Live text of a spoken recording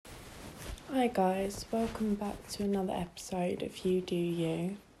Hi guys, welcome back to another episode of You Do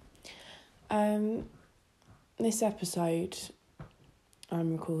You. This episode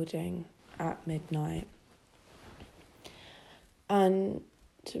I'm recording at midnight, and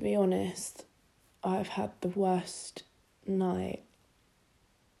to be honest, I've had the worst night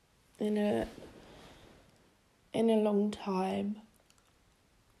in a long time,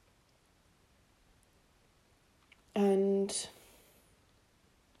 and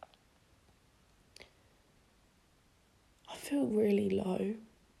I feel really low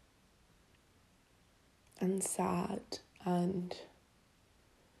and sad, and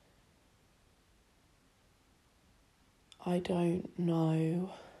I don't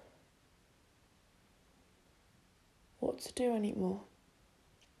know what to do anymore.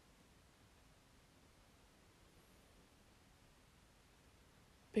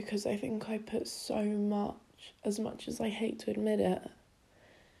 Because I think I put so much, as much as I hate to admit it,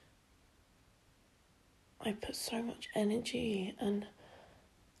 I put so much energy and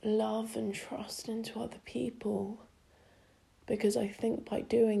love and trust into other people, because I think by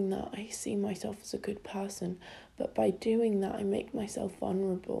doing that I see myself as a good person, but by doing that I make myself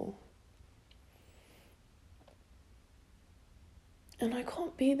vulnerable. And I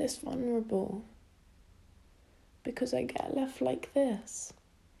can't be this vulnerable because I get left like this,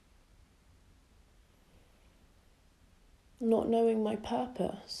 not knowing my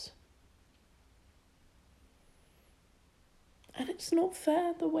purpose. And it's not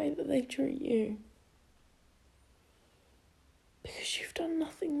fair the way that they treat you, because you've done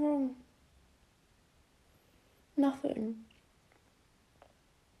nothing wrong. Nothing.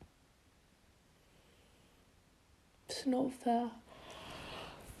 It's not fair.